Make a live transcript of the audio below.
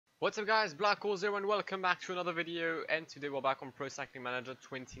What's up guys, Blackwar Zero and welcome back to another video, and today we're back on Pro Cycling Manager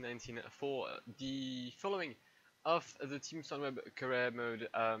 2019 for the following of the Team Sunweb Career Mode,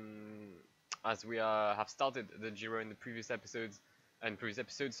 as we have started the Giro in the previous episodes, in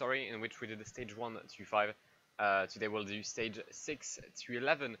which we did the stage 1 to 5. Today we'll do stage 6 to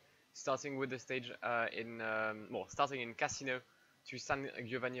 11, starting with the stage starting in Cassino to San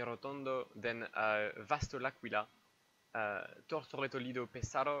Giovanni Rotondo, then Vasto L'Aquila, Tortoreto Lido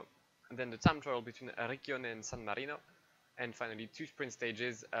Pesaro, then the time trial between Riccione and San Marino, and finally two sprint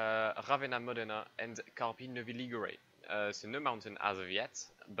stages, Ravenna Modena and Carpi Novi Ligure. So no mountain as of yet,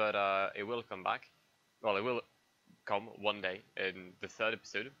 but it will come back. Well, it will come one day in the third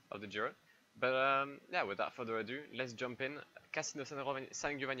episode of the Giro. But yeah, without further ado, let's jump in. Cassino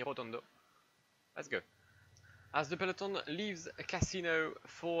San Giovanni Rotondo. Let's go. As the peloton leaves Cassino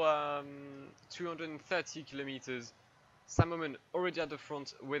for 230 kilometers, Sam Moment already at the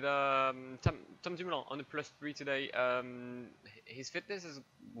front with Tom Dumoulin on a +3 today. His fitness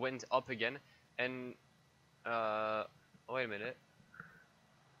went up again, and wait a minute,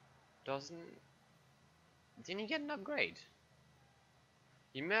 didn't he get an upgrade?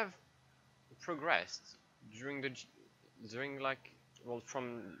 He may have progressed during the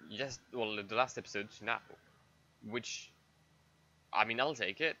last episode to now, which, I mean, I'll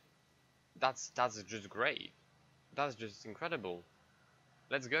take it. That's just great. That's just incredible.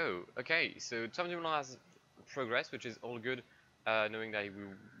 Let's go. Okay, so Tom Dumoulin has progressed, which is all good, knowing that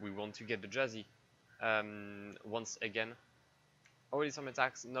we want to get the jersey once again. Already some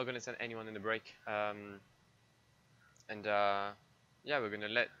attacks, not going to send anyone in the break. Yeah, we're going to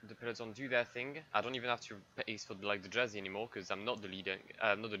let the peloton do their thing. I don't even have to pace for the jersey anymore, because I'm not the leader.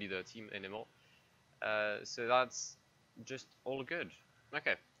 I'm not the leader of the team anymore. So that's just all good.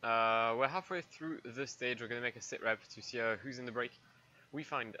 Okay, we're halfway through the stage. We're going to make a sit rep to see who's in the break. We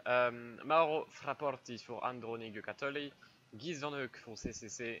find Mauro Frapporti for Androni Giocattoli, Guy Van Hoek for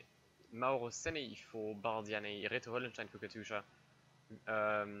CCC, Mauro Senei for Bardiani, Reto Hollenstein for Katusha,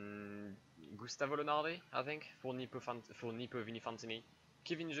 Gustavo Lonardi, I think, for Nippo Vinifantini,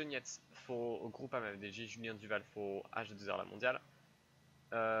 Kevin Genietz for Groupama FDJ, Julien Duval for H2R La Mondiale,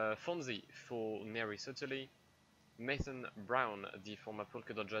 Fonzi for Neri Sotoli, Nathan Brown, the former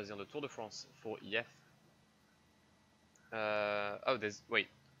polka dot jersey on the Tour de France for EF.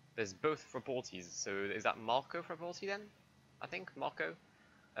 There's both Frapportis. So is that Marco Frapporti then? I think Marco.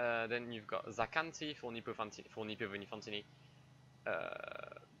 Then you've got Zacanti for Nippo Vinifantini.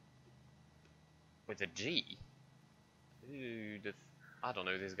 With a G. I don't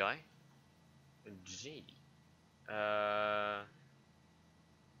know this guy. A G.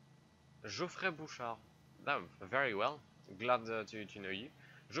 Geoffrey Bouchard. No, very well. Glad to know you.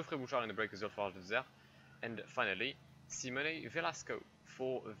 Geoffrey Bouchard in the break as well for H2R. And finally, Simone Velasco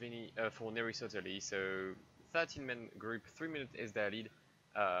for Neri Sotoli. So 13-man group, 3 minutes is their lead.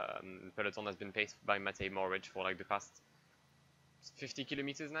 Peloton has been paced by Matej Moric for the past 50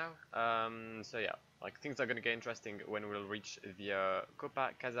 kilometers now. So yeah, things are going to get interesting when we'll reach the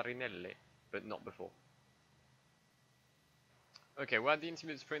Coppa Casarinelle, but not before. Okay, we're at the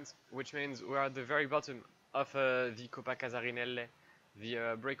intermediate sprint, which means we're at the very bottom of the Coppa Casarinelle.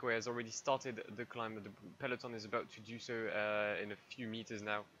 The breakaway has already started the climb. The peloton is about to do so in a few meters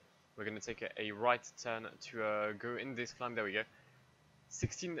now. We're going to take a right turn to go in this climb. There we go.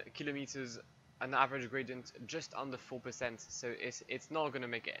 16 kilometers, an average gradient just under 4%. So it's not going to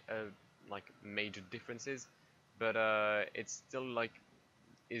make major differences, but it's still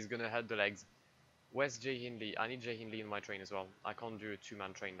is going to hurt the legs. Where's Jay Hindley? I need Jay Hindley in my train as well. I can't do a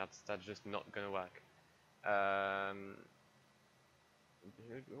 2-man train. That's just not gonna work. Do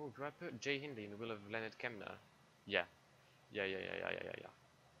I put Jay Hindley in the wheel of Leonard Kemner? Yeah.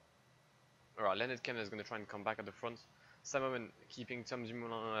 Alright, Leonard Kemner is gonna try and come back at the front. Sam Moment keeping Tom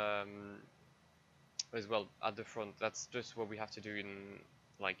Dumoulin as well at the front. That's just what we have to do in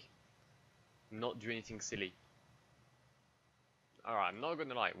not do anything silly. Alright, I'm not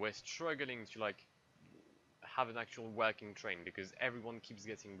gonna lie. We're struggling to have an actual working train because everyone keeps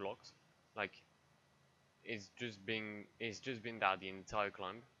getting blocked. It's just been that the entire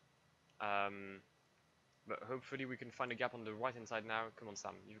climb. But hopefully we can find a gap on the right hand side now. Come on,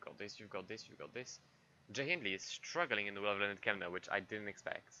 Sam, you've got this. Jay Hindley is struggling in the wheel of Leonard Kemner, which I didn't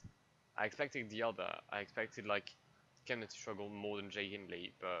expect. I expected the other. I expected Kemner to struggle more than Jay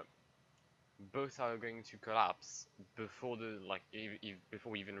Hindley, but both are going to collapse before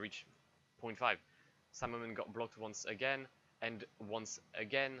before we even reach 0.5. Sam Moment got blocked once again, and once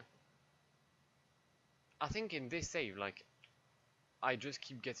again. I think in this save, I just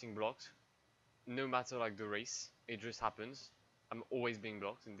keep getting blocked, no matter the race. It just happens. I'm always being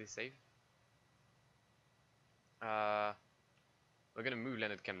blocked in this save. We're gonna move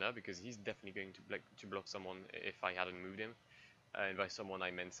Leonard Kemner because he's definitely going to block someone if I hadn't moved him. And by someone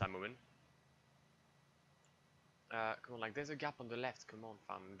I meant Samoan. Come on, like there's a gap on the left. Come on,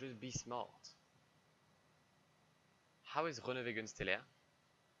 fam, just be smart. How is Groenewegen still here?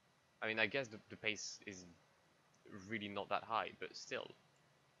 I mean, I guess the pace is really not that high, but still.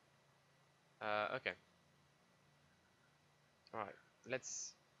 Okay. All right.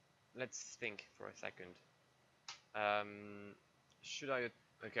 Let's think for a second. Should I?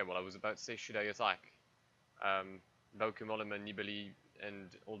 Okay. Well, I was about to say, should I attack? Bauke Mollema, Nibali,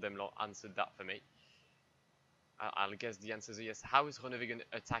 and all them lot answered that for me. I'll guess the answer is yes. How is Groenewegen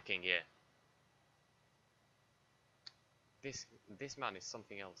attacking here? This man is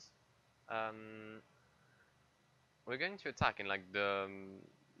something else. We're going to attack in like the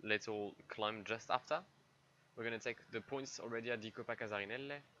little climb just after. We're going to take the points already at Di Coppa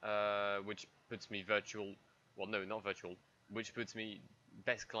Casarinelle, which puts me virtual. Well, no, not virtual. Which puts me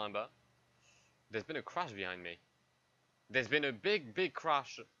best climber. There's been a crash behind me. There's been a big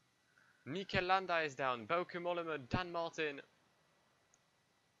crash. Mikel Landa is down. Bauke Mollema, Dan Martin.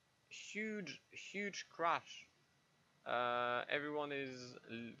 Huge crash. Everyone is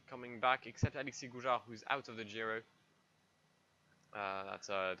coming back except Alexis Goujard, who's out of the Giro.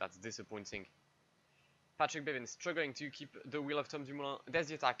 That's disappointing. Patrick Bevin struggling to keep the wheel of Tom Dumoulin. There's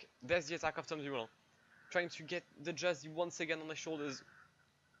the attack. There's the attack of Tom Dumoulin. Trying to get the jersey once again on the shoulders.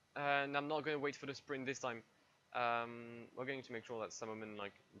 And I'm not going to wait for the sprint this time. We're going to make sure that Samoman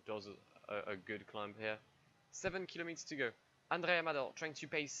like does a good climb here. 7 kilometers to go. Andre Amador trying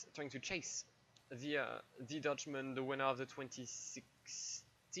to chase the Dutchman, the winner of the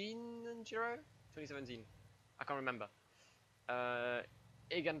 2016 Giro? 2017. I can't remember.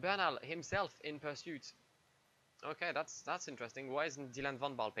 Egan Bernal himself in pursuit. Okay, that's interesting. Why isn't Dylan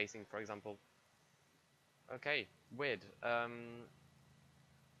Van Baal pacing, for example? Okay, weird. I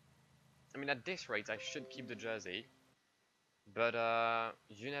mean, at this rate, I should keep the jersey. But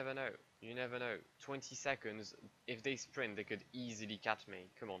you never know. You never know. 20 seconds. If they sprint, they could easily catch me.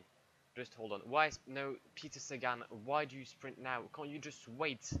 Come on. Just hold on. Why? No, Peter Sagan. Why do you sprint now? Can't you just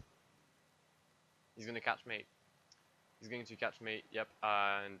wait? He's going to catch me. He's going to catch me. Yep.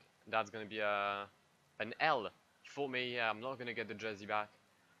 And that's going to be an L for me. Yeah, I'm not going to get the jersey back.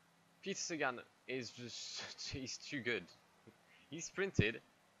 Peter Sagan is just... he's too good. He sprinted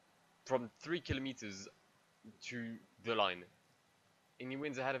from 3 kilometers to the line. And he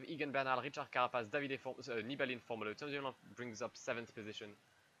wins ahead of Egan Bernal, Richard Carapaz, Nibali in Formula. Tom Dumoulin brings up 7th position.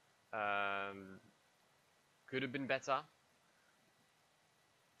 Could have been better.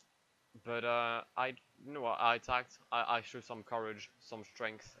 But I attacked. I showed some courage, some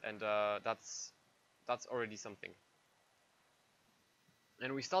strength, and that's already something.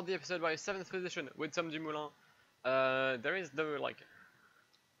 And we start the episode by a 7th position with Tom Dumoulin. There is though like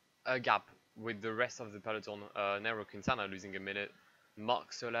a gap with the rest of the peloton. Nairo Quintana losing a minute.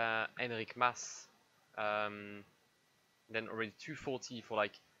 Marc Soler, Enric Mas. Then already 2:40 for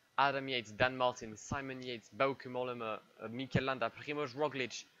like Adam Yates, Dan Martin, Simon Yates, Bauke Mollema, Mikel Landa, Primož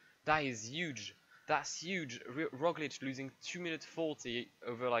Roglic. That is huge. That's huge. Roglic losing 2 minutes 40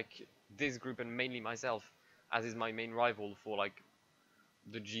 over like this group and mainly myself, as is my main rival for like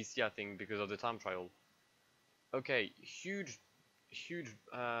the GC, I think, because of the time trial. Okay, huge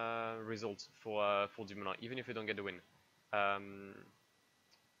result for Dumoulin, even if we don't get the win.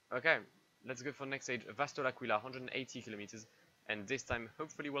 Okay, let's go for the next stage. Vasto L'Aquila, 180 kilometers, and this time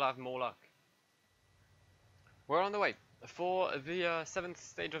hopefully we'll have more luck. We're on the way for the 7th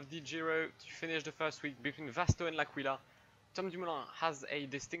stage of the Giro to finish the first week between Vasto and L'Aquila. Tom Dumoulin has a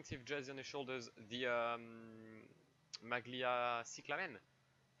distinctive jersey on his shoulders, the Maglia Cyclamen,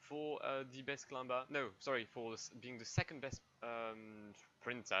 for the best climber. No, sorry, for being the second best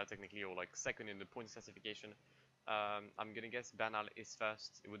sprinter, technically, or like second in the points classification. I'm gonna guess Bernal is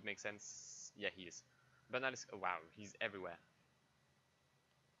first. It would make sense. Yeah, he is. Bernal is... oh, wow, he's everywhere.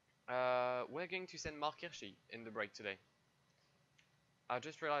 We're going to send Marc Hirschi in the break today. I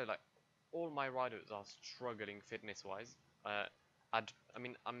just realized like all my riders are struggling fitness-wise. I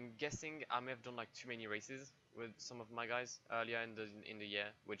mean, I'm guessing I may have done like too many races with some of my guys earlier in the year,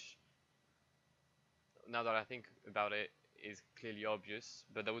 which now that I think about it is clearly obvious.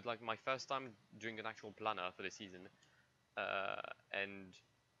 But that was like my first time doing an actual planner for the season, and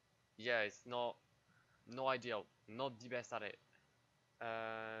yeah, it's not ideal, not the best at it.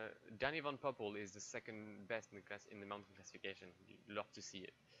 Danny Van Poppel is the second best in the mountain classification. You'd love to see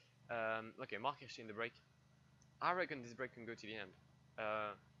it. Okay, Marc Hirschi in the break. I reckon this break can go to the end.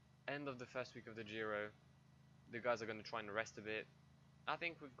 End of the first week of the Giro. The guys are going to try and rest a bit. I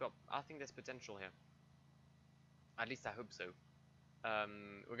think there's potential here. At least I hope so.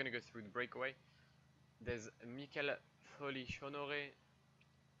 We're going to go through the breakaway. There's Mikel Folichonore,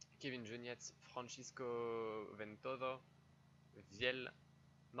 Kevin Genietz, Francisco Ventoso, Viel,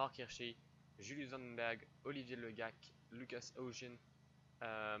 Mark Hirschi, Julius Sonnenberg, Olivier Legac, Lucas Ocean,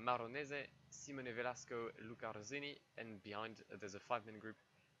 Maronese, Simone Velasco, Luca Rossini, and behind there's a 5-man group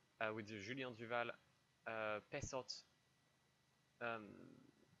with Julien Duval, Pessot,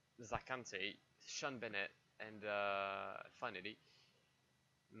 Zacante, Sean Bennett, and finally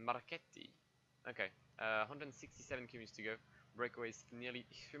Marchetti. Okay, 167 kilometers to go. Breakaway is nearly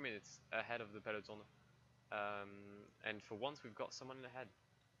 3 minutes ahead of the peloton, and for once we've got someone ahead.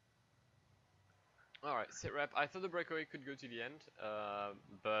 Alright, sit rep. I thought the breakaway could go to the end,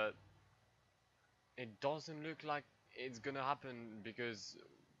 but it doesn't look like it's gonna happen because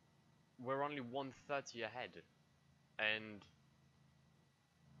we're only 130 ahead, and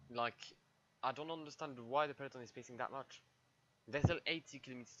like I don't understand why the peloton is pacing that much. There's still 80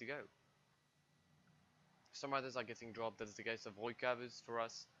 kilometers to go. Some riders are getting dropped. That's the case of Roy Cavers for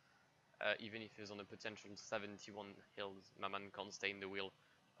us. Even if he's on a potential 71 hills, my man can't stay in the wheel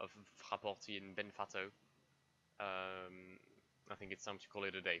of Fraporti and Benfato. I think it's time to call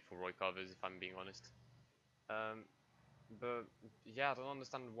it a day for Roy Cavers, if I'm being honest. But yeah, I don't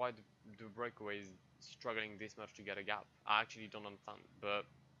understand why the breakaway is struggling this much to get a gap. I actually don't understand, but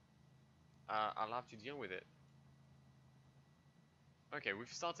I'll have to deal with it. Okay,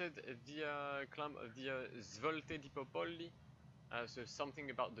 we've started the climb of the Svolte di Popoli, so something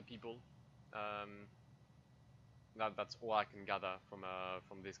about the people. That's all I can gather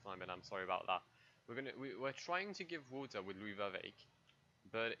from this climb, and I'm sorry about that. We're trying to give water with Louis Verveek,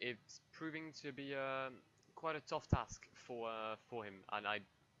 but it's proving to be quite a tough task for him, and I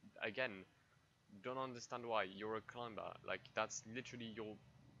again don't understand why. You're a climber, like that's literally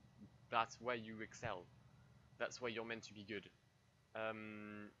that's where you excel. That's where you're meant to be good.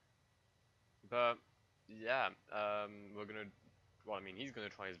 But yeah, he's gonna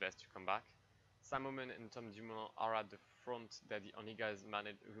try his best to come back. Sam Omen and Tom Dumoulin are at the front. They're the only guys who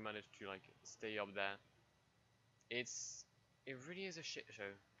managed to like stay up there. It really is a shit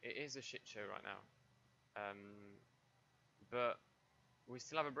show. It is a shit show right now. But we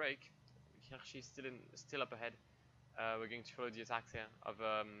still have a break. Hirschi's still up ahead. We're going to follow the attacks here of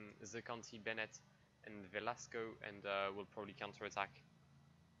Zaccanti, Bennett, and Velasco, and we'll probably counter-attack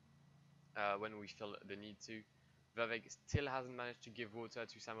when we feel the need to. Verveek still hasn't managed to give water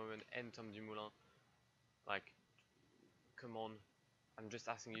to Sam Omen and Tom Dumoulin. Like, come on. I'm just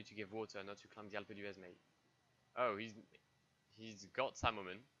asking you to give water, not to climb the Alpe d'Huez, mate. Oh, he's got Sam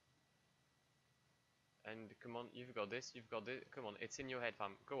Omen. And come on, you've got this, come on, it's in your head,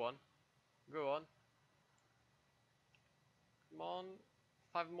 fam. Go on. Go on. Come on.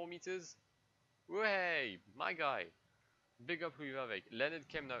 5 more meters. Way, my guy. Big up Louis Verveek. Leonard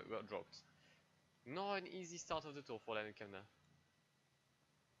Kemner got dropped. Not an easy start of the tour for Leonard Kemner.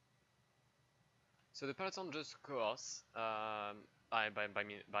 So the peloton just course, by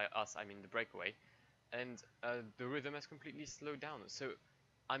us I mean the breakaway, and the rhythm has completely slowed down. So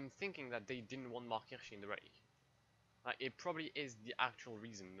I'm thinking that they didn't want Mark Hirschi in the break. It probably is the actual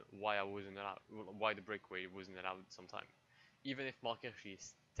reason why why the breakaway wasn't allowed sometime, even if Mark Hirschi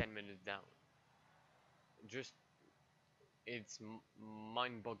is 10 minutes down. Just it's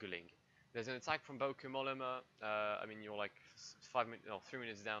mind-boggling. There's an attack from Bauke Mollema. I mean, you're like 3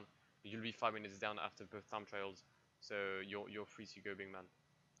 minutes down. You'll be 5 minutes down after both time trials, so you're free to go, big man.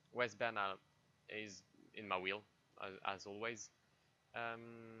 Wes Bernal is in my wheel, as always.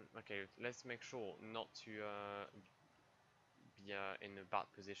 Okay, let's make sure not to be in a bad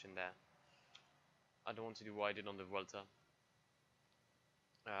position there. I don't want to do what I did on the Vuelta.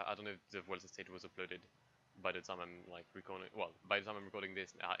 I don't know if the Vuelta stage was uploaded by the time I'm like recording. Well, by the time I'm recording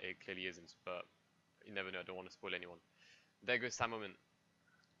this, it clearly isn't. But you never know. I don't want to spoil anyone. There goes Sam Omen,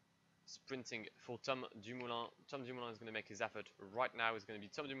 sprinting for Tom Dumoulin. Tom Dumoulin is going to make his effort right now. It's going to be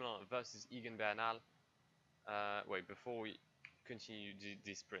Tom Dumoulin versus Egan Bernal. Wait, before we continue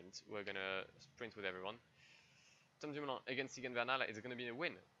this sprint, we're going to sprint with everyone. Tom Dumoulin against Egan Bernal is going to be a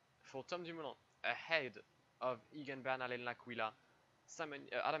win for Tom Dumoulin, ahead of Egan Bernal and L'Aquila.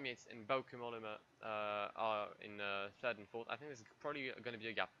 Adam Yates and Bauke Mollema are in 3rd and 4th. I think there's probably going to be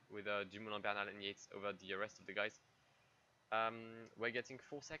a gap with Dumoulin, Bernal and Yates over the rest of the guys. We're getting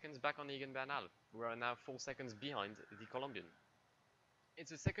 4 seconds back on Egan Bernal. We are now 4 seconds behind the Colombian.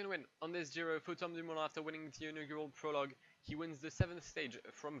 It's a second win on this Giro for Tom Dumoulin after winning the inaugural prologue. He wins the 7th stage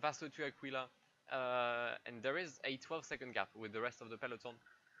from Vaso to Aquila, and there is a 12-second gap with the rest of the peloton.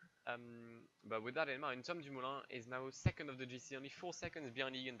 But with that in mind, Tom Dumoulin is now second of the GC, only 4 seconds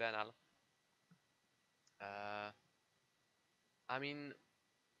behind Egan Bernal. I mean,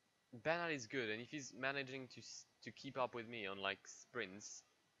 Bernal is good, and if he's managing to keep up with me on like sprints,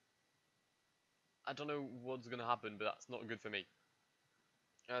 I don't know what's gonna happen, but that's not good for me.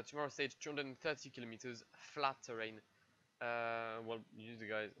 Tomorrow's stage, 230 kilometers, flat terrain.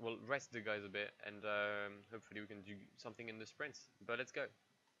 We'll rest the guys a bit, and hopefully we can do something in the sprints. But let's go.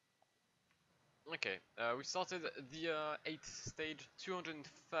 Okay, we started the 8th stage,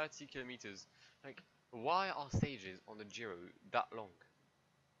 230 kilometers. Like, why are stages on the Giro that long?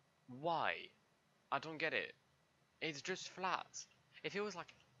 Why? I don't get it. It's just flat. If it was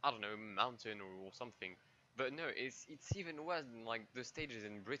like, I don't know, mountain or something. But no, it's even worse than like the stages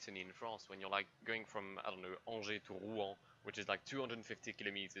in Brittany in France when you're like going from, I don't know, Angers to Rouen, which is like 250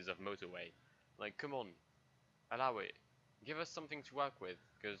 kilometers of motorway. Like, come on, allow it. Give us something to work with,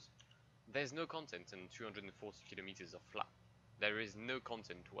 because there's no content in 240 kilometers of flat. There is no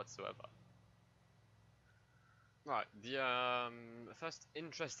content whatsoever. Right, the first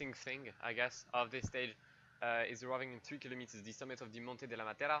interesting thing, I guess, of this stage is arriving in 3 kilometers, the summit of the Monte de la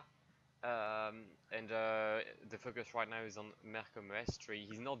Matera. And the focus right now is on Marco Maestri.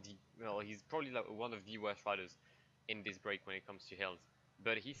 He's not the, well, he's probably like one of the worst riders in this break when it comes to hills.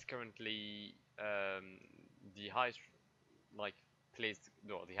 But he's currently the highest, like, placed,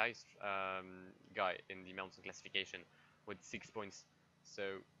 no, the highest guy in the mountain classification with 6 points.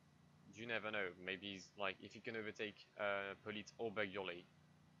 So you never know. Maybe he's like, if he can overtake Polit or Bergioli,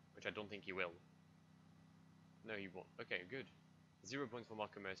 which I don't think he will. No, he won't. Okay, good. 0 points for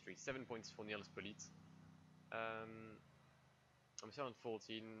Marco Maestri, 7 points for Niels Polit. I'm still on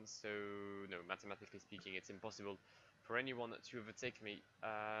 14, so no, mathematically speaking, it's impossible for anyone to overtake me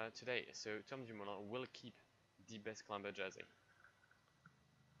today. So Tom Dumoulin will keep the best climber jersey.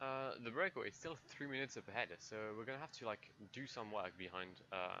 The breakaway is still 3 minutes up ahead, so we're gonna have to like do some work behind,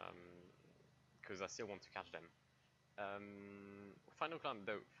 because I still want to catch them. Final climb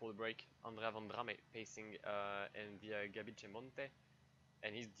though for the break, Andrea Vendrame pacing in the Gabice Monte,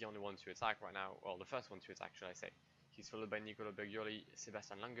 and he's the only one to attack right now, well, the first one to attack, should I say. He's followed by Nicolo Bergioli,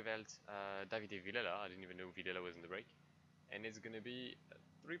 Sebastian Langeveld, Davide Villela. I didn't even know Villela was in the break. And it's going to be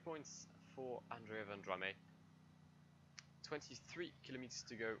 3 points for Andrea Vendrame. 23 kilometers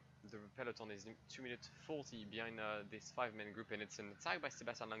to go. The peloton is 2 minutes 40 behind this 5-man group, and it's an attack by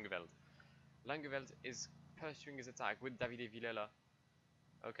Sebastian Langeveld. Langeveld is pursuing his attack with Davide Villela.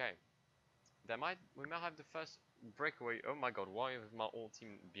 Okay. We might have the first breakaway. Oh my god, why is my whole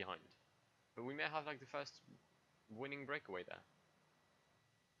team behind? But we may have like the first winning breakaway there.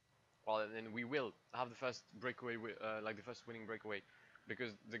 Well, then we will have the first breakaway, like the first winning breakaway,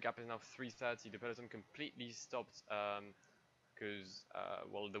 because the gap is now 3:30. The peloton completely stopped because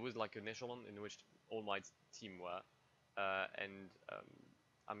well, there was like an echelon in which all my team were, and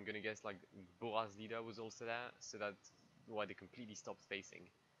I'm gonna guess like Bora's leader was also there, so that's why they completely stopped spacing.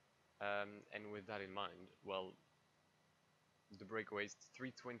 And with that in mind, well, the breakaway is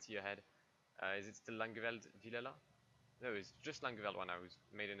 3:20 ahead. Is it still Langeveld, Villela? No, it's just Langeveld right now who's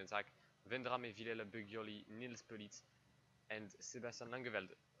made an attack. Vendrame, Villela, Bergioli, Niels Polit, and Sebastian Langeveld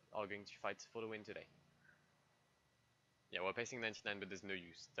are going to fight for the win today. Yeah, we're pacing 99, but there's no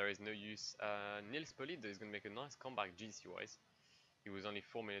use. There is no use. Niels Polit is going to make a nice comeback GC-wise. He was only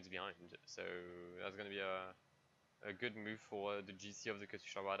 4 minutes behind, so that's going to be a good move for the GC of the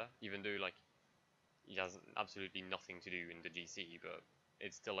Katusha Rada, even though like he has absolutely nothing to do in the GC, but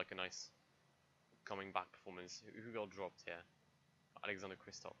it's still like a nice coming back performance. Who got dropped here? Alexander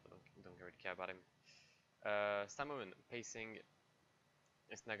Kristoff. I don't really care about him. Samoan pacing.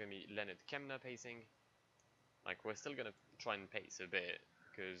 It's not gonna be Leonard Kemner pacing. Like, we're still gonna try and pace a bit,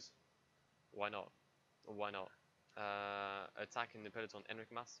 because why not? Why not? Attacking the peloton,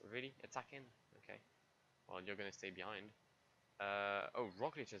 Enric Mas, really? Attacking? Okay. Well, you're gonna stay behind. Oh,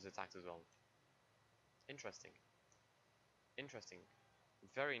 Roglic has attacked as well. Interesting. Interesting.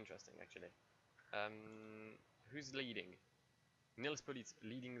 Very interesting, actually. Who's leading? Niels Polit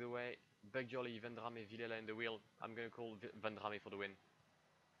leading the way. Bergioli, Vendrame, Villela in the wheel. I'm gonna call Vendrame for the win.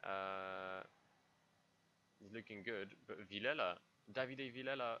 He's looking good, but Villela, Davide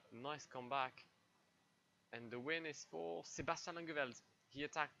Villela, nice comeback. And the win is for Sebastian Langeveld. He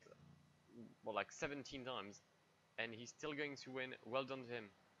attacked, well, like 17 times, and he's still going to win. Well done to him.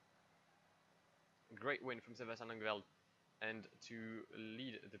 Great win from Sebastian Langeveld. And to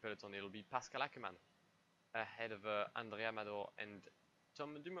lead the peloton, it'll be Pascal Ackermann, ahead of Andrea Amador and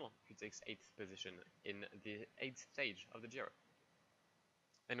Tom Dumoulin, who takes 8th position in the 8th stage of the Giro.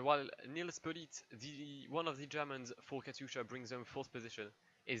 And while Niels Polit, one of the Germans for Katusha, brings home 4th position,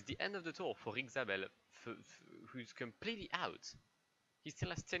 is the end of the tour for Isabel, who's completely out. He still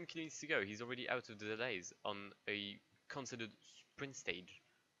has 10 kilometers to go. He's already out of the delays on a considered sprint stage.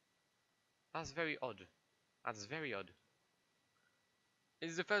 That's very odd. That's very odd.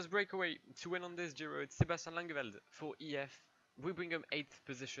 It's the first breakaway to win on this Giro. It's Sebastian Langeveld for EF. We bring him 8th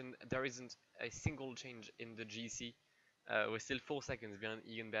position. There isn't a single change in the GC. We're still 4 seconds behind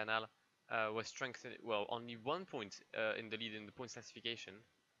Egan Bernal. We're strengthened, well, only 1 point in the lead in the points classification.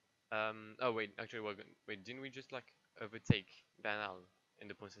 Oh wait, actually wait, didn't we just like overtake Bernal in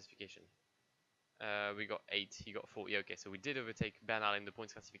the points classification? We got 8, he got 4. Yeah, okay, so we did overtake Bernal in the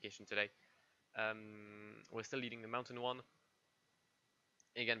points classification today. We're still leading the mountain one.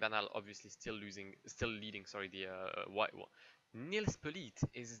 Again, Bernal obviously still leading. Sorry, the white one. Nils Pollitt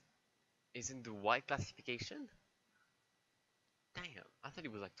is in the white classification. Damn, I thought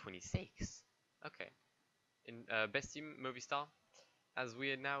it was like 26. Okay. In best team Movistar, as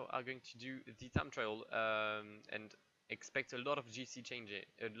we now are going to do the time trial and expect a lot of GC change,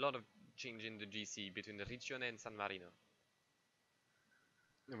 in the GC between Riccione and San Marino.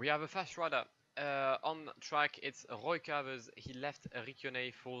 We have a fast rider on track. It's Roy Carvers. He left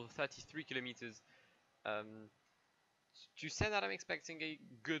Riccione for 33 kilometers. To say that I'm expecting a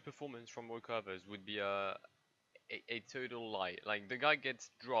good performance from Roy Carvers would be a total lie. Like, the guy gets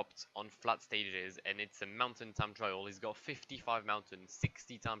dropped on flat stages and it's a mountain time trial. He's got 55 mountains,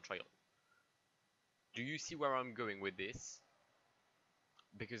 60 time trial. Do you see where I'm going with this?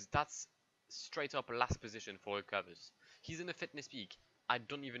 Because that's straight up last position for Roy Carvers. He's in a fitness peak. I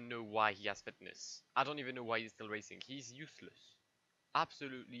don't even know why he has fitness. I don't even know why he's still racing. He's useless.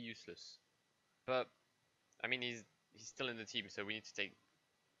 Absolutely useless. But, I mean, he's still in the team, so we need to take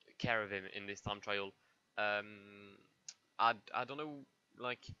care of him in this time trial. I don't know,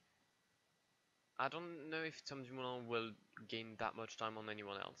 like, I don't know if Tom Dumoulin will gain that much time on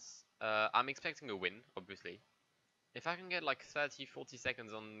anyone else. I'm expecting a win, obviously. If I can get like 30-40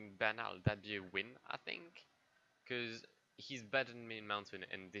 seconds on Bernal, that'd be a win, I think. Because he's better than me in mountain,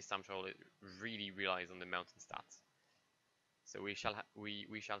 and this time trial really relies on the mountain stats. So we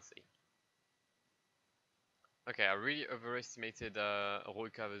shall see. Okay, I really overestimated Roy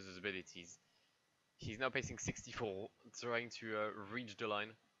Carvers' abilities. He's now pacing 64, trying to reach the line.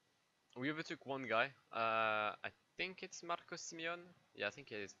 We overtook one guy. I think it's Marco Simeon. Yeah, I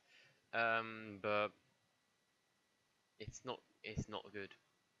think it is. But it's not good.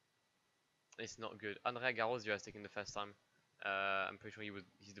 It's not good. Andrea Garozio has taken the first time. I'm pretty sure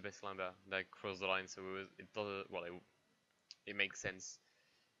he's the best climber that crossed the line, so it makes sense.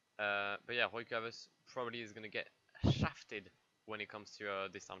 But yeah, Roy Carvers probably is gonna get shafted when it comes to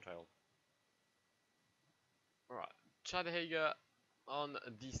this time trial. Alright, Chad Hager on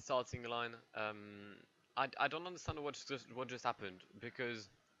the starting line. I don't understand what just happened, because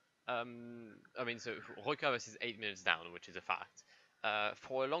I mean, so Roy Carvers is 8 minutes down, which is a fact.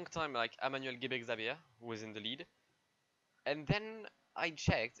 For a long time, like, Emmanuel Gebek-Xavier was in the lead, and then I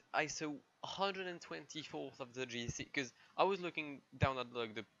checked, I saw 124th of the GC, because I was looking down at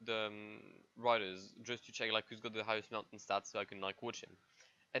like the riders just to check like who's got the highest mountain stats so I can like watch him.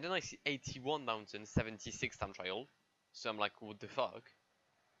 And then I see 81 mountain, 76 time trial. So I'm like, what the fuck?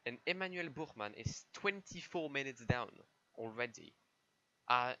 And Emmanuel Buchmann is 24 minutes down already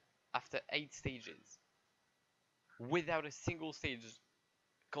after 8 stages, without a single stage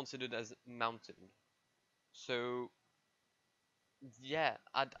considered as mountain. So yeah,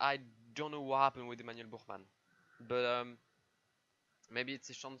 I don't know what happened with Emmanuel Buchmann, but maybe it's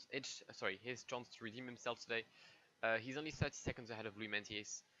his chance. His chance to redeem himself today. He's only 30 seconds ahead of Louis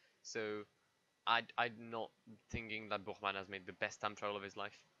Mentiès, so I'm not thinking that Buchmann has made the best time trial of his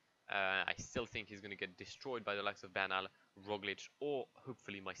life. I still think he's going to get destroyed by the likes of Bernal, Roglic, or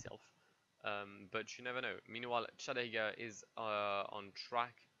hopefully myself. But you never know. Meanwhile, Chad Hager is on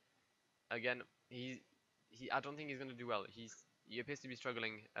track. Again, I don't think he's going to do well. He appears to be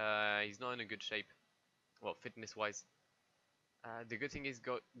struggling. He's not in a good shape, well, fitness-wise. The good thing is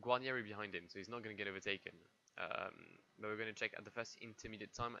got Guarnieri behind him, so he's not going to get overtaken. But we're going to check at the first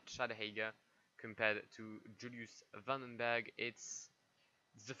intermediate time. Chad Hager compared to Julius Vandenberg, it's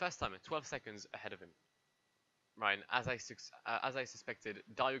the first time, 12 seconds ahead of him. Right, as I suspected,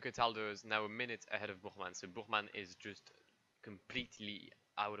 Dario Cataldo is now a minute ahead of Buchmann, so Buchmann is just completely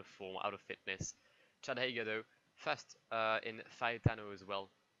out of form, out of fitness. Chad Hager, though, first in Faetano as well,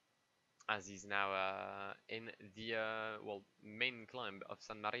 as he's now in the main climb of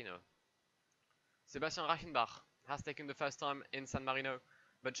San Marino. Sebastian Reichenbach has taken the first time in San Marino,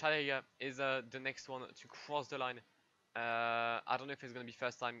 but Chad Hager is the next one to cross the line. I don't know if it's going to be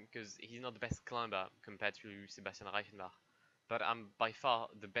first time, because he's not the best climber compared to Sebastian Reichenbach. but I'm by far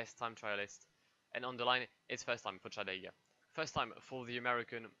the best time trialist. And on the line, it's first time for Chadega. First time for the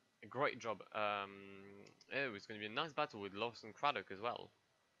American. Great job. It was going to be a nice battle with Lawson Craddock as well.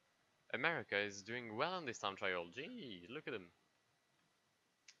 America is doing well on this time trial. Gee, look at them.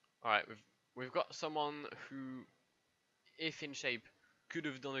 Alright, we've got someone who, if in shape, could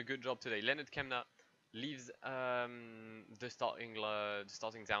have done a good job today. Leonard Kemna leaves the starting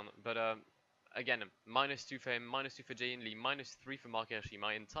down, but again, -2 for him, -2 for Jay Lee, -3 for Mark Hershey.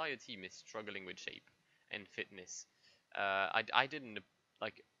 My entire team is struggling with shape and fitness. I did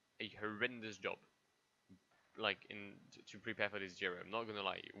like a horrendous job, like to prepare for this Giro. I'm not gonna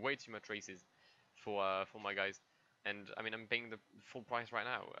lie, way too much races for my guys, and I mean I'm paying the full price right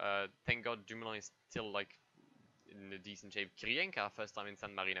now. Thank God Dumoulin is still like in a decent shape. Kirienka first time in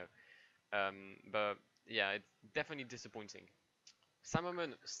San Marino, but yeah, it's definitely disappointing.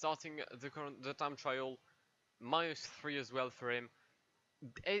 Salmon starting the time trial, -3 as well for him.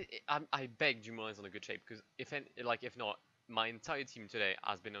 I beg Dumoulin is on a good shape, because if not, my entire team today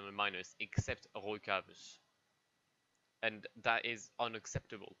has been on a minus except Roy Cavus, and that is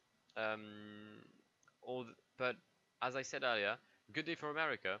unacceptable. But as I said earlier, good day for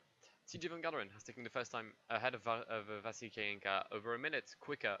America. TJ Van Garderen has taken the first time ahead of Vasily Kirienka, over a minute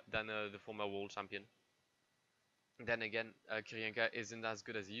quicker than the former world champion. Then again, Kirienka isn't as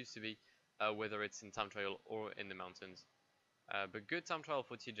good as he used to be, whether it's in time trial or in the mountains. But good time trial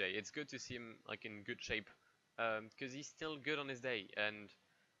for TJ. It's good to see him like in good shape, because he's still good on his day, and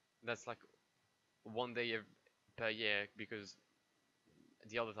that's like one day per year, because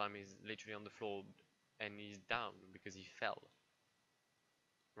the other time he's literally on the floor and he's down because he fell.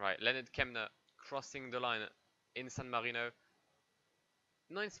 Right, Leonard Kemna crossing the line in San Marino.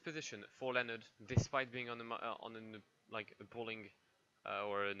 9th position for Leonard, despite being on like appalling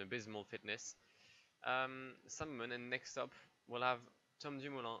or an abysmal fitness. Salmon, and next up we'll have Tom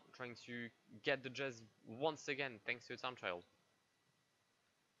Dumoulin trying to get the jazz once again thanks to a time trial.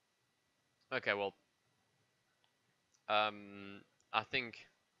 Okay, well, I think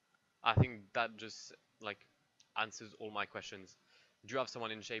that just like answers all my questions. Do you have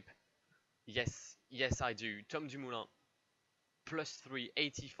someone in shape? Yes, I do. Tom Dumoulin, +3,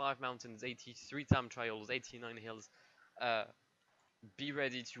 85 mountains, 83 time trials, 89 hills. Be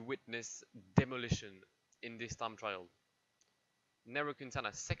ready to witness demolition in this time trial. Nero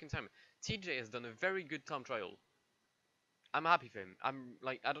Quintana, second time. TJ has done a very good time trial. I'm happy for him. I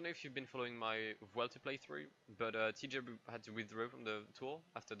don't know if you've been following my Vuelta playthrough, but TJ had to withdraw from the tour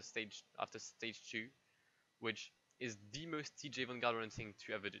after stage 2, which is the most TJ Van Garderen thing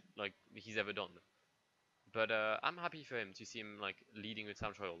to ever he's ever done. But I'm happy for him to see him like leading a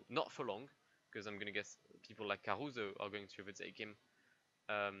time trial. Not for long, because I'm gonna guess people like Caruso are going to overtake him,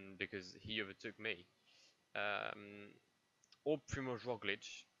 because he overtook me. Or Primož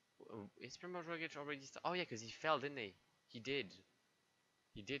Roglic. Is Primož Roglic already started? Oh yeah, because he fell, didn't he? He did.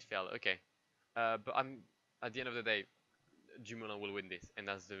 He did fail. Okay. But at the end of the day, Dumoulin will win this, and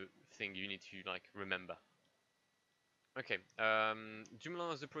that's the thing you need to like remember. Okay.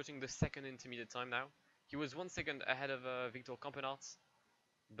 Dumoulin is approaching the second intermediate time now. He was 1 second ahead of Victor Campenaerts,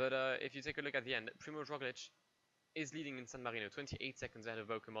 but if you take a look at the end, Primož Roglic is leading in San Marino, 28 seconds ahead of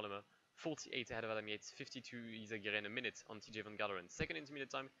Bauke Mollema, 48 ahead of Adam Yates, 52 Izaguirre, a minute on TJ Van Garderen. Second intermediate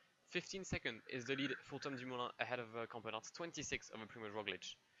time, 15 seconds is the lead for Tom Dumoulin ahead of Campenaerts, 26 over Primož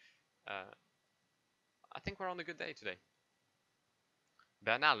Roglic. I think we're on a good day today.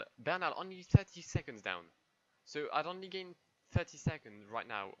 Bernal only 30 seconds down. So I'd only gained 30 seconds right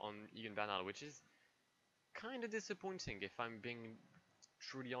now on Egan Bernal, which is kind of disappointing if I'm being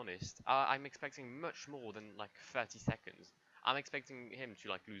truly honest. I'm expecting much more than like 30 seconds. I'm expecting him to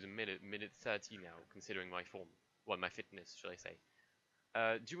like lose a minute 30 now, considering my form. Well, my fitness, should I say.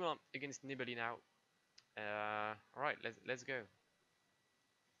 Dumoulin against Nibali now. Alright, let's go.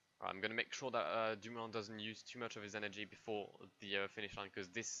 I'm gonna make sure that Dumoulin doesn't use too much of his energy before the finish line, because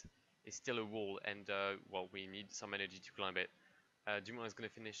this is still a wall, and well, we need some energy to climb it. Dumoulin is gonna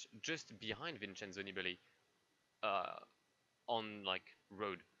finish just behind Vincenzo Nibali on like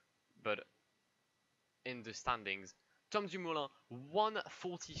road, but in the standings, Tom Dumoulin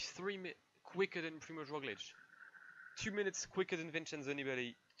 1:43 quicker than Primož Roglic, 2 minutes quicker than Vincenzo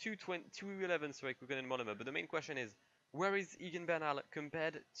Nibali, 2:11 quicker than Mollema. But the main question is, where is Egan Bernal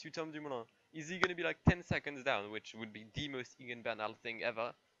compared to Tom Dumoulin? Is he going to be like 10 seconds down, which would be the most Egan Bernal thing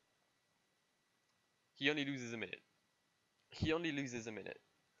ever? He only loses a minute.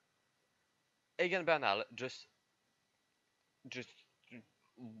 Egan Bernal just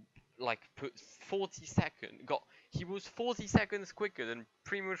like put 40 seconds. He was 40 seconds quicker than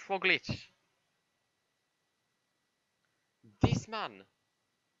Primož Roglic. man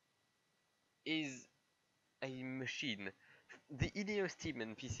is a machine. The Ineos team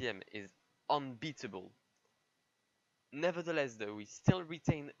in PCM is unbeatable. Nevertheless, though, we still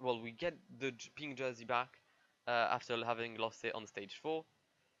retain. Well, we get the pink jersey back after having lost it on stage 4.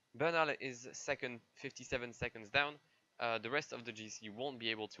 Bernal is second, 57 seconds down. The rest of the GC won't be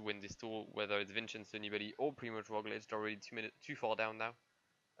able to win this tour, whether it's Vincenzo Nibali or Primož Roglic. They're already too far down now,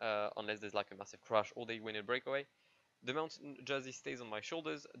 unless there's like a massive crash or they win a breakaway. The mountain jersey stays on my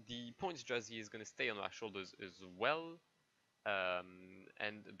shoulders. The points jersey is going to stay on my shoulders as well.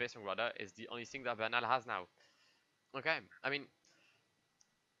 And Besson Rada is the only thing that Bernal has now. Okay, I mean,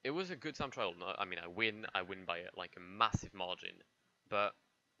 it was a good time trial. No, I mean, I win by like a massive margin, but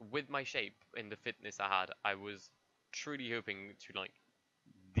with my shape and the fitness I had, I was truly hoping to like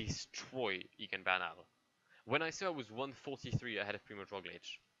destroy Egan Bernal. When I saw I was 143 ahead of Primož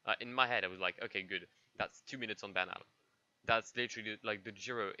Roglic, in my head I was like, okay, good, that's 2 minutes on Bernal. That's literally like the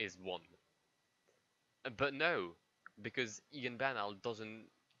Giro is won. But no, because Egan Bernal doesn't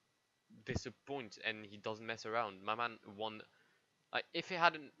disappoint and he doesn't mess around. My man won. If it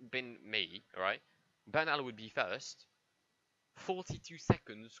hadn't been me, right, Bernal would be first, 42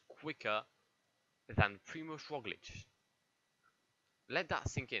 seconds quicker than Primož Roglic. Let that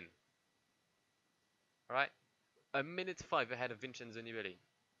sink in. Alright? A minute 5 ahead of Vincenzo Nibali.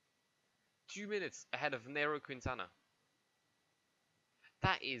 2 minutes ahead of Nairo Quintana.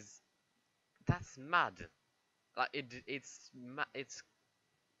 That's mad. Like it's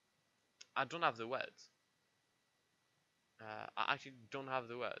I don't have the words. I actually don't have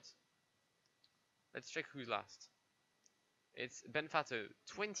the words. Let's check who's last. It's Ben Fato,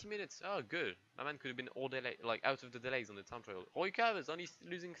 20 minutes. Oh, good. My man could have been all delay, like out of the delays on the time trial. Roy Carver's only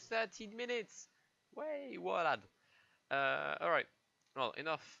losing 13 minutes. Way, what lad. Alright. Well,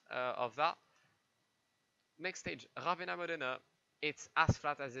 enough of that. Next stage, Ravenna Modena. It's as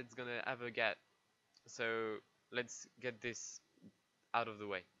flat as it's gonna ever get. So let's get this out of the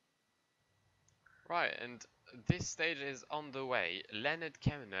way. Right, and this stage is on the way. Leonard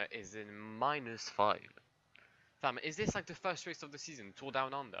Kemner is in -5. Fam, is this like the first race of the season, Tour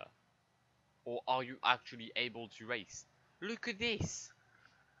Down Under? Or are you actually able to race? Look at this!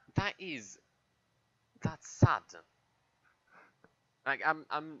 That's sad. Like,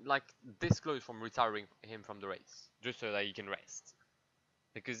 I'm like this close from retiring him from the race, just so that he can rest.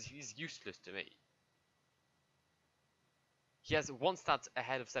 Because he's useless to me. He has one stat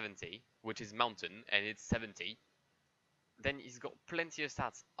ahead of 70, which is mountain, and it's 70. Then he's got plenty of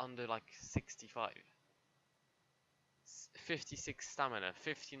stats under like 65. 56 stamina,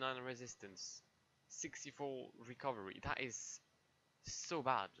 59 resistance, 64 recovery. That is so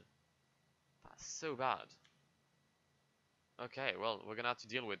bad. That's so bad. Okay, well, we're gonna have to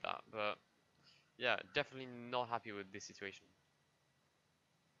deal with that, but yeah, definitely not happy with this situation.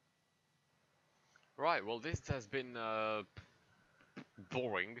 Right, well, this has been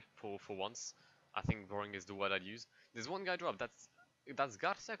boring for once. I think boring is the word I'd use. There's one guy dropped. That's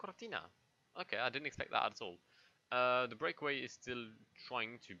Garcia Cortina. Okay, I didn't expect that at all. The breakaway is still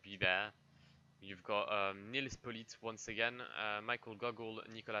trying to be there. You've got Nils Politt once again, Michael Gogol,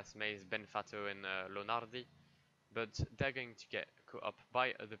 Nicolas Mays, Ben Fato, and Lonardi. But they're going to get caught up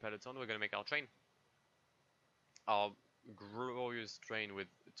by the peloton. We're going to make our train. Our glorious train with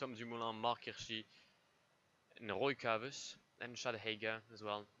Tom Dumoulin, Mark Hirschi, and Roy Curvis, and Chad Hager as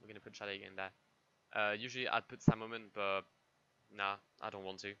well. We're going to put Chad Hager in there. Usually I'd put Sam Omen, but nah, I don't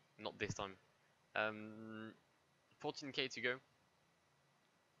want to. Not this time. 14k to go.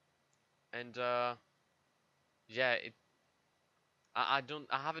 And yeah, I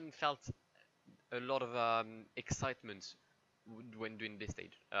haven't felt a lot of excitement when doing this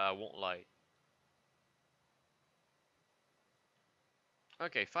stage. I won't lie.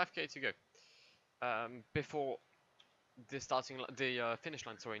 Okay, 5k to go. Before the finish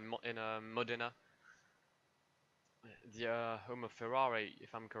line, sorry, in Modena, the home of Ferrari,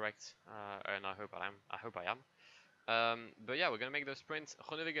 if I'm correct, and I hope I am. But yeah, we're gonna make the sprint.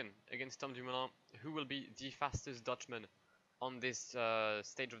 Groenewegen against Tom Dumoulin. Who will be the fastest Dutchman on this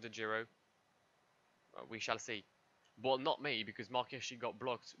stage of the Giro? We shall see. Well, not me, because Mark Hirschi got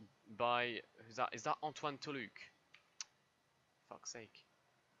blocked by... who's that? Is that Antoine Toluc? Fuck's sake.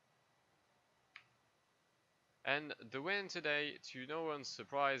 And the win today, to no one's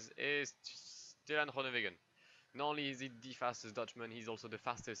surprise, is Dylan Groenewegen. Not only is he the fastest Dutchman, he's also the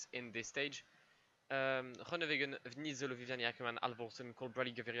fastest in this stage. Groenewegen, Nizolo, Viviani, Ackermann, Alvorsen,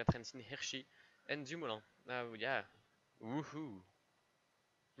 Colbrelli, Gaviria, Trentin, Hirschi, and Dumoulin. Yeah. Woohoo.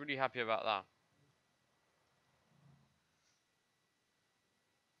 Really happy about that.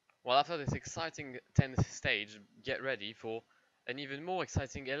 Well, after this exciting 10th stage, get ready for An even more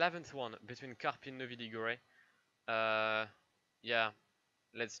exciting 11th one between Carpi and Novi Ligure. Yeah,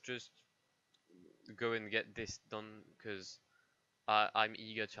 let's just go and get this done because I'm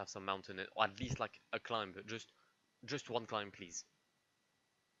eager to have some mountain, or at least like a climb, but just one climb, please.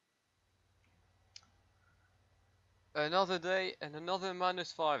 Another day and another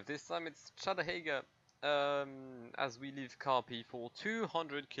 -5. This time it's Chadahega. As we leave Carpi for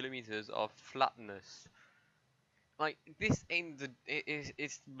 200 kilometers of flatness. Like this ain't the.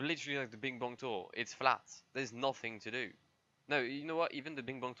 It's literally like the Bing Bong Tour. It's flat. There's nothing to do. No, you know what? Even the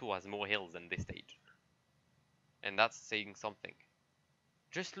Bing Bong Tour has more hills than this stage, and that's saying something.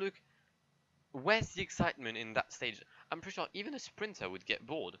 Just look. Where's the excitement in that stage? I'm pretty sure even a sprinter would get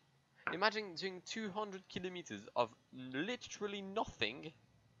bored. Imagine doing 200 kilometers of literally nothing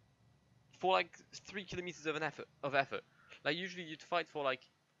for like 3 kilometers of effort. Like usually you'd fight for like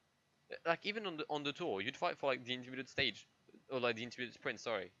even on the tour you'd fight for like the intermediate stage or like the intermediate sprint.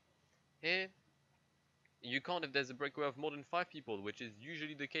 Sorry, here you can't if there's a breakaway of more than 5 people, which is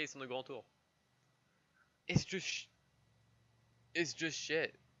usually the case on the Grand Tour. It's just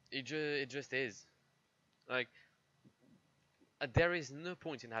shit. It just is. Like there is no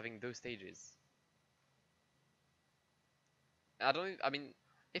point in having those stages. I mean,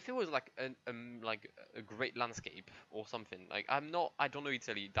 if it was like a great landscape or something, like I don't know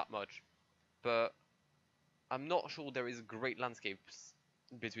Italy that much, but I'm not sure there is great landscapes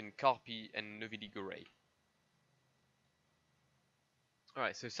between Carpi and Novi Ligure.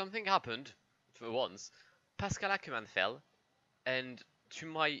 Alright, so something happened for once. Pascal Ackermann fell, and to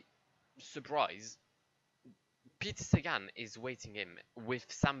my surprise, Peter Sagan is waiting him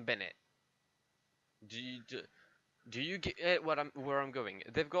with Sam Bennett. Do you get where I'm going?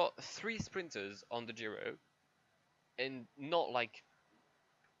 They've got 3 sprinters on the Giro, and not like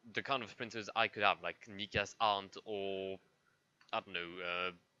the kind of sprinters I could have, like Nikias Arndt or I don't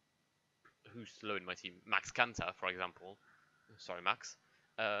know who's slow in my team, Max Kanter, for example. Sorry, Max.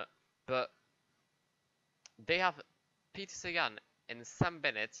 But they have Peter Sagan and Sam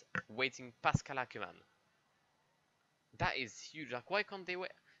Bennett waiting Pascal Ackermann. That is huge. Like, why can't they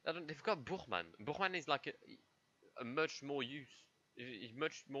wait? They've got Buchmann. Buchmann is like a much more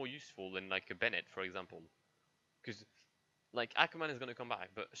useful than like a Bennett, for example. Because like Ackermann is gonna come back,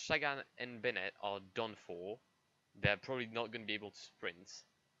 but Sagan and Bennett are done for. They're probably not gonna be able to sprint.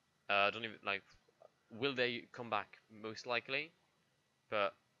 Don't even like. Will they come back? Most likely.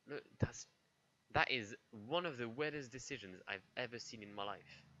 But that is one of the weirdest decisions I've ever seen in my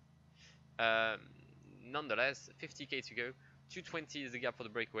life. Nonetheless, 50k to go. 220 is the gap for the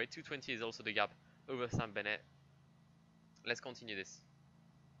breakaway. 220 is also the gap over Sam Bennett. Let's continue this.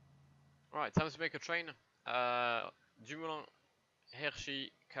 Alright, time to make a train. Dumoulin,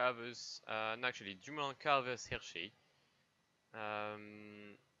 Hirschi, Carvers. No, actually, Dumoulin, Carvers, Hirschi.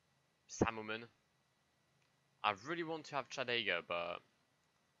 Salmon. I really want to have Chadega, but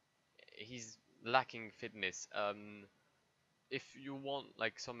he's lacking fitness. If you want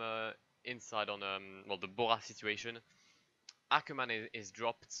like some insight on well, the Bora situation, Ackermann is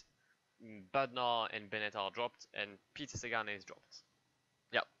dropped, Badnar and Bennett are dropped, and Peter Sagan is dropped.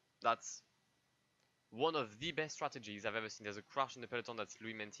 Yeah, that's one of the best strategies I've ever seen. There's a crash in the peloton. That's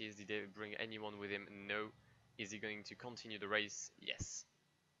Louis Mentis. Did they bring anyone with him? No. Is he going to continue the race? Yes.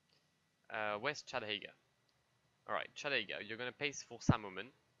 Where's Chad Hager? Alright, Chad Hager, you're going to pace for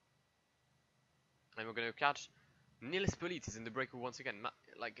Salmon. And we're going to catch Nils Pollitt is in the break once again.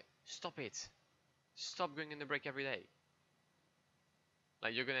 Like, stop it. Stop going in the break every day.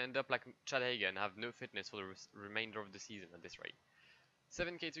 Like, you're going to end up like Chad Hager and have no fitness for the remainder of the season at this rate.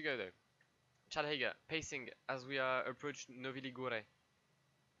 7k to go though. Chad Hager pacing as we approach Novi Ligure.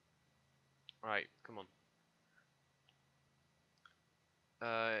 Alright, come on.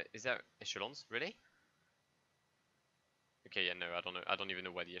 Is there echelons? Really? Okay, yeah, no, I don't know. I don't even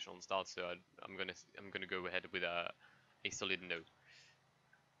know where the echelon starts, so I'm gonna go ahead with a solid no.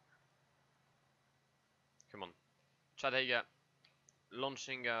 Come on, Chad Hager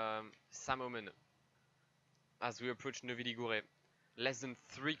launching Sam Omen as we approach Novi Ligure. Less than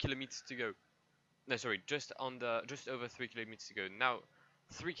 3 kilometers to go. No, sorry, just over 3 kilometers to go. Now,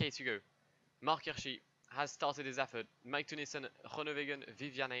 3k to go. Mark Hirschi has started his effort. Mike Tennyson, Groenewegen,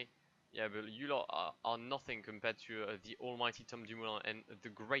 Viviane. Yeah, but you lot are nothing compared to the almighty Tom Dumoulin and the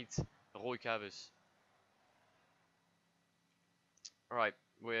great Roy Carvers. Alright,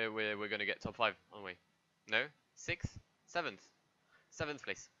 we're gonna get top 5, aren't we? No? 6th? 7th? 7th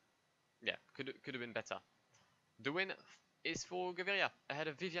place. Yeah, could have been better. The win is for Gaviria, ahead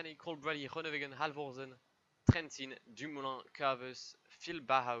of Viviani, Colbrelli, Groenewegen, Halvorsen, Trentin, Dumoulin, Carvers, Phil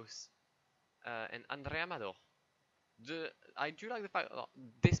Bauhaus, and Andrea Amador. I do like the fact that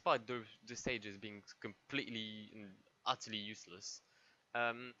despite the stages being completely and utterly useless,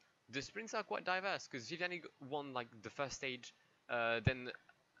 the sprints are quite diverse because Viviani won like the first stage, then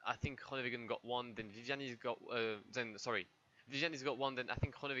I think Groenewegen got one, then Viviani's got Viviani's got one, then I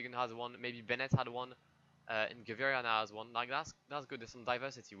think Groenewegen has one, maybe Bennett had one, and Gaviria now has one. Like that's good. There's some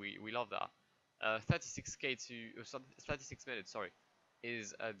diversity. We love that. 36 minutes, sorry,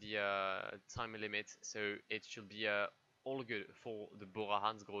 is the time limit, so it should be all good for the Bora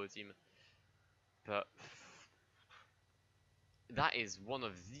Hansgrohe team. But that is one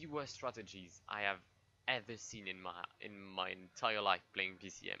of the worst strategies I have ever seen in my entire life playing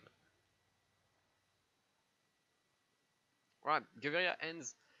PCM. Right, Gaviria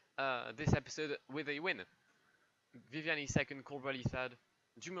ends this episode with a win. Viviani second, Colbrelli third.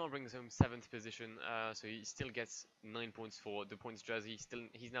 Dumoulin brings home 7th position, so he still gets 9 points for the points jersey.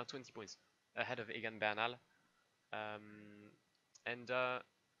 He's now 20 points ahead of Egan Bernal.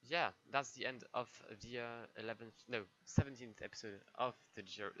 Yeah, that's the end of the 17th episode of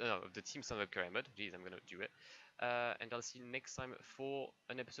the Team Sunweb Career Mode. Jeez, I'm gonna do it. And I'll see you next time for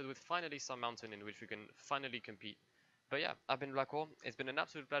an episode with finally some mountain in which we can finally compete. But yeah, I've been Blackwar. It's been an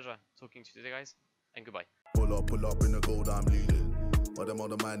absolute pleasure talking to you today, guys, and goodbye. Pull up in the gold, I'm leading. But them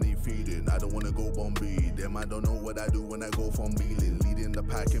other man need feeding. I don't wanna go Bombay. Them I don't know what I do when I go from Beeling. Leading the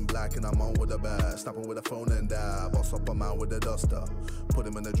pack in black and I'm on with a bat. Snapping with a phone and dab. Boss up a man with a duster. Put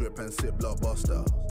him in the drip and sip blockbuster.